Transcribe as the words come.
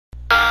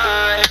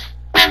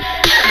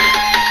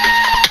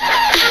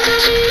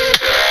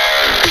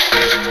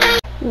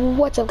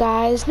What's up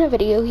guys, new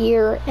video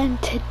here,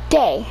 and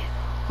today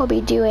we'll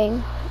be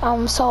doing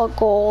solid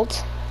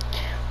gold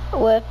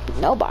with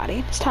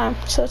nobody this time,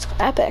 so it's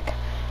epic.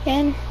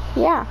 And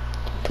yeah,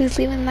 please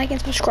leave a like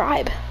and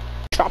subscribe.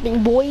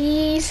 Dropping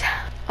boys.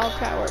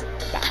 Okay,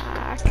 we're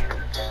back.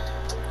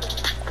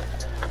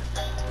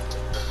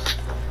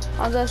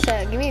 I was gonna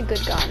say, give me a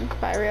good gun,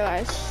 but I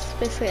realized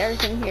basically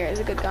everything here is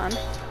a good gun.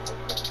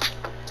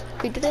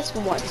 We did this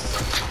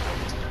once.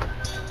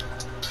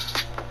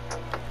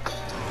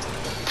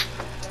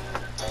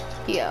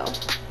 Yo.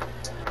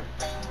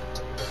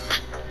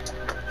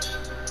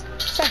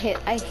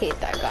 I hate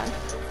that gun.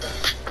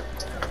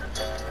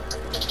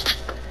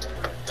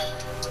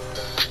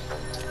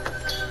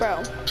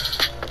 Bro.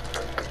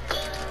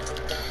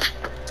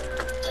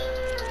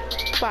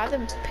 Do I have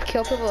to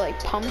kill people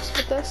like pumps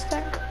with this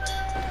thing?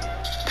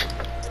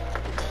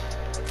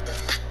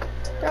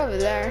 They're over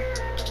there.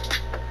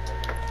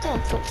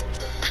 Oh.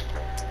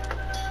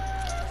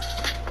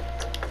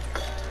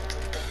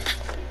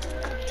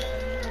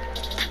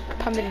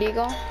 Pump and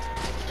deagle.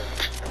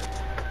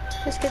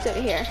 This kid's over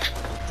here.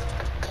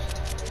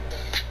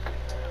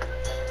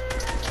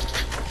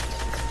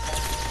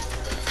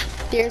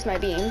 Here's my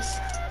beams.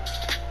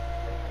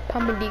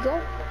 Pump and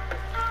deagle.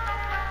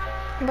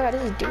 Oh my god,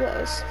 this is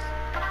duos.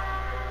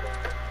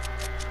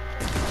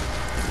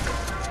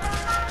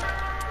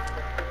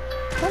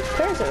 What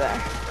players are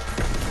there?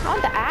 I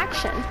want the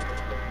action.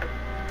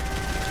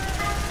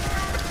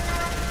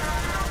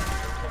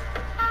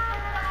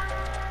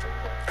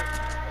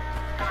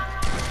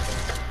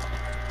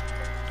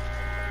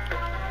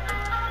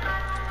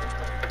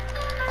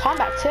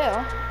 Combat too.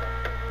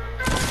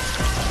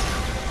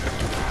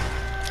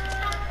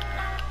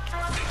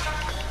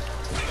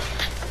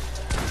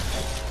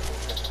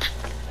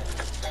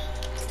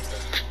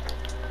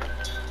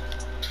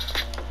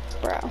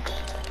 Bro.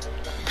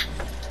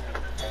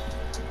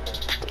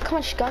 Look how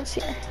much guns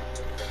here.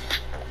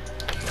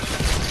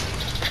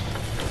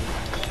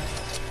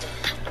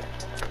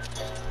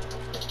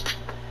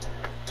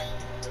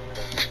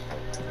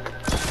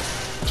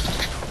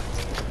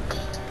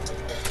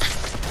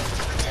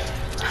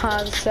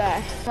 How to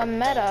say, my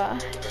meta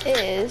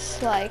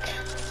is like, I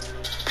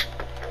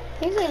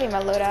think it's gonna be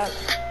my loadout.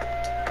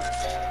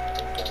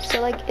 So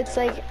like, it's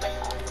like,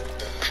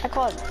 I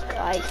call it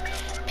like,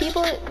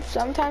 people,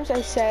 sometimes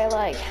I say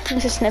like,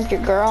 just snip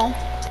your girl.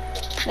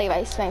 Like if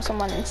I snipe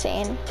someone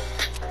insane.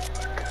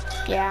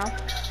 Yeah.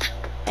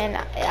 And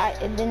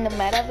in the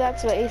meta of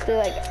that, so basically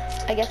like,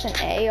 I guess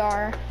an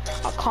AR,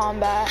 a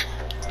combat,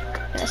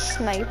 and a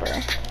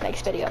sniper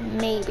next video,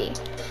 maybe.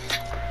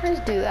 Let's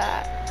do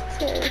that.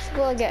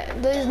 Well, again,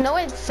 there's no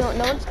one, so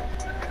no one's,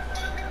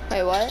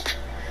 wait, what?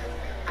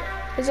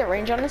 Is there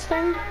range on this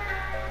thing?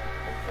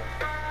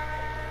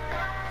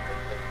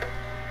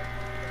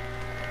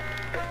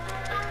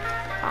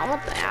 I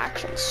want the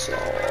action, so.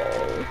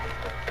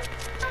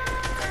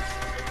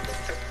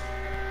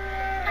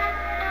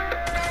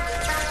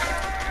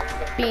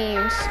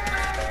 Beams.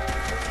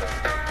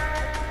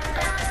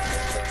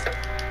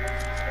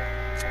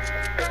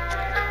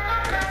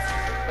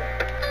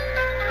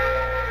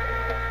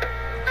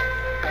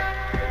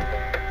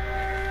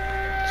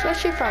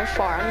 Especially from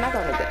far, I'm not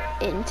going to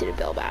get into the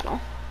build battle.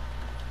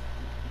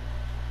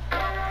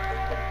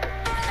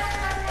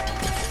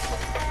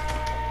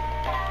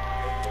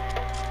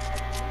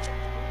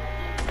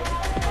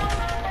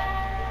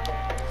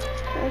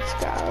 Let's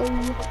go.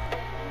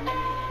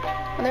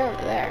 Oh, they're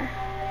over there.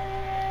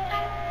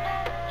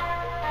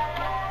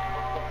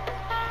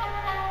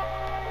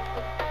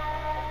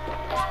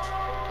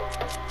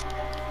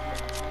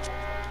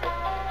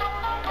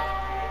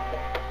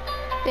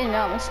 Didn't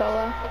know I'm a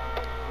solo.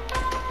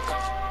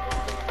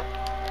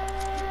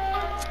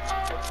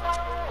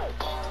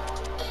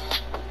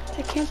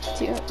 I can't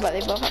do it, but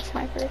they both have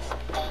snipers.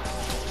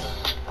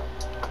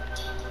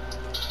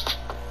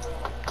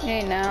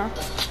 Hey, now.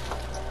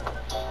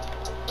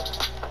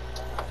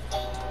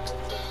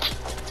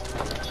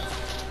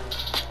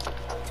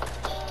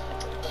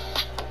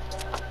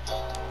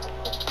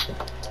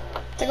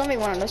 They're gonna be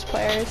one of those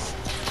players.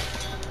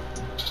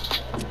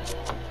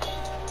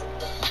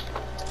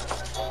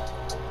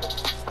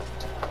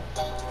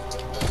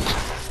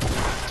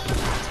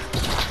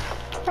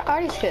 Where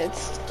are these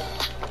kids?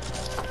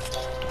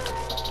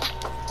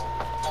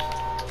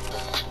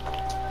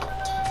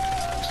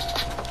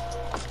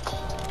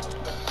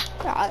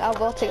 I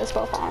will take us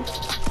both on.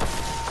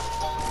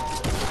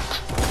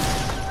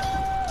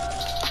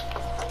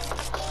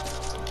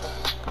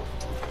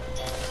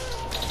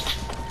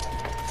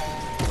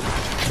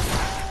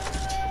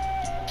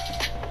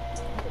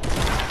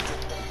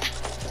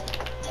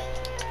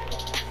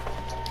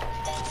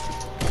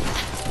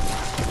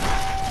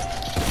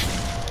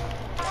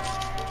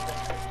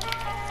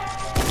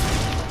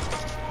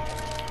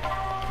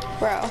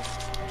 Bro.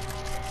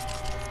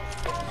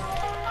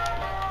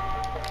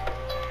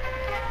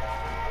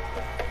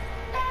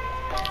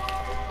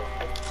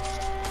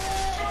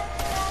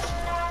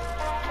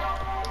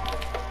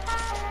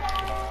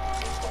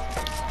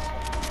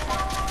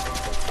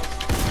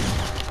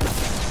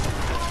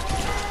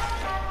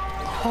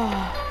 I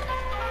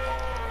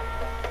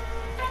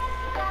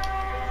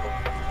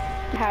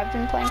have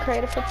been playing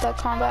creative with the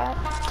combat,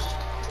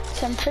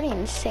 so I'm pretty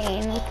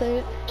insane with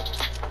it.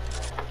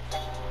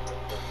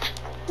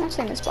 What's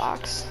in this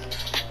box?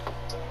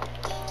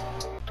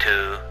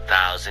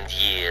 2,000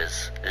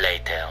 years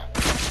later.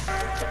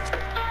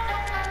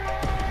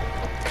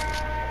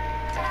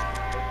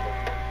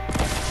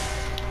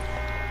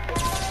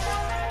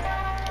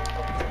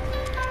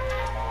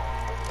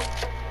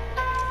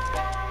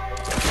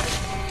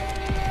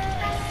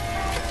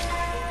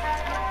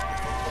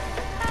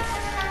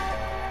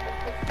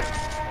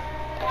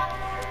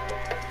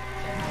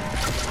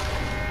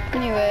 I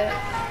knew it.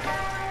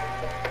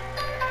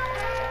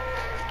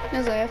 It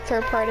was like a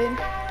third party.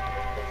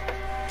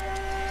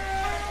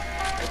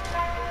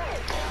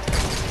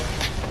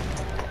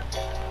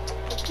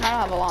 I don't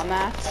have a lot of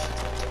mats.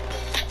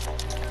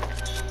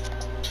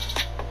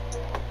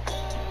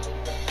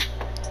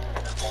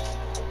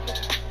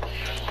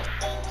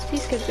 What's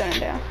these kids gonna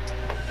do?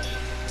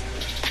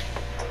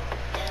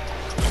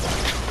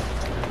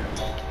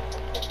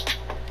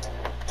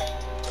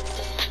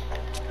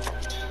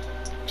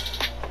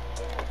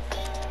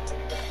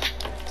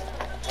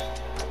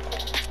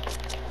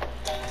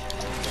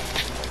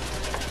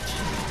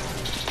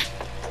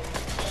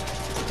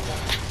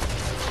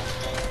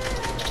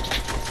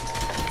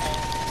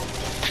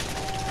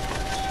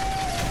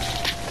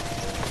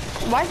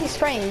 Why is he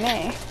spraying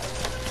me?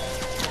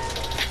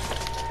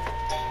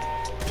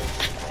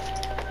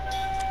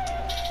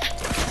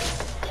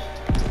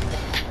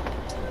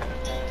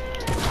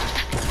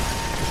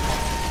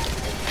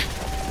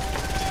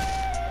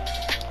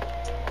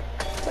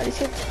 What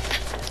is it?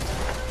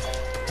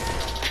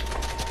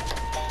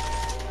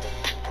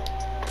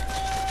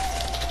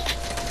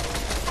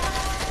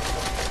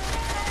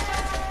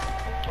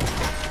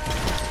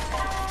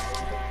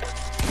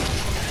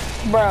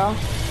 Bro.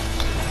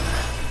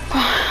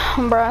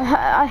 Bro,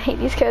 I hate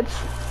these kids.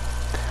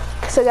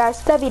 So guys,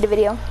 if that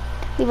video,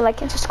 leave a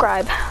like and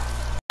subscribe.